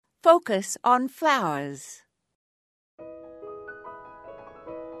Focus on flowers.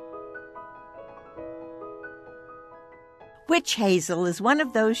 Witch hazel is one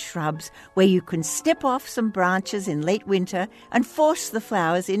of those shrubs where you can snip off some branches in late winter and force the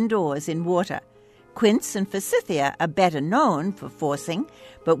flowers indoors in water. Quince and forsythia are better known for forcing,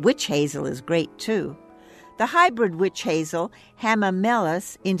 but witch hazel is great too. The hybrid witch hazel,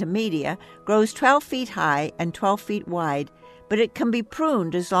 Hamamelis intermedia, grows 12 feet high and 12 feet wide, but it can be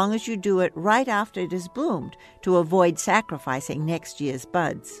pruned as long as you do it right after it has bloomed to avoid sacrificing next year's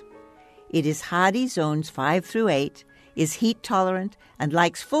buds. It is hardy zones 5 through 8, is heat-tolerant, and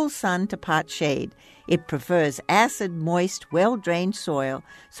likes full sun to part shade. It prefers acid, moist, well-drained soil,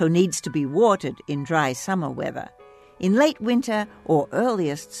 so needs to be watered in dry summer weather. In late winter or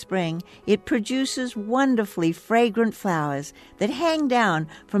earliest spring, it produces wonderfully fragrant flowers that hang down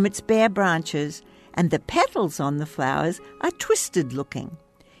from its bare branches, and the petals on the flowers are twisted-looking.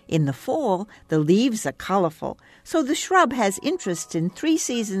 In the fall, the leaves are colorful, so the shrub has interest in 3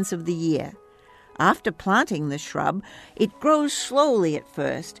 seasons of the year. After planting the shrub, it grows slowly at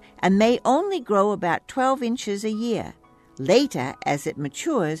first and may only grow about 12 inches a year. Later, as it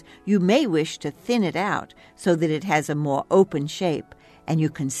matures, you may wish to thin it out so that it has a more open shape and you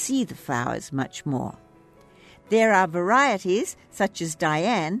can see the flowers much more. There are varieties, such as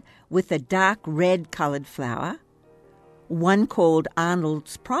Diane, with a dark red-colored flower, one called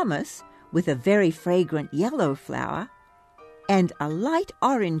Arnold's Promise, with a very fragrant yellow flower, and a light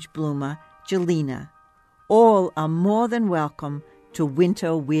orange bloomer, Jelena. All are more than welcome to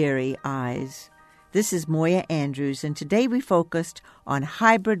winter-weary eyes. This is Moya Andrews, and today we focused on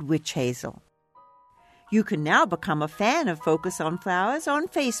hybrid witch hazel. You can now become a fan of Focus on Flowers on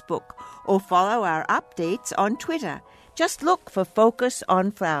Facebook or follow our updates on Twitter. Just look for Focus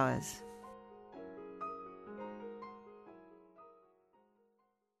on Flowers.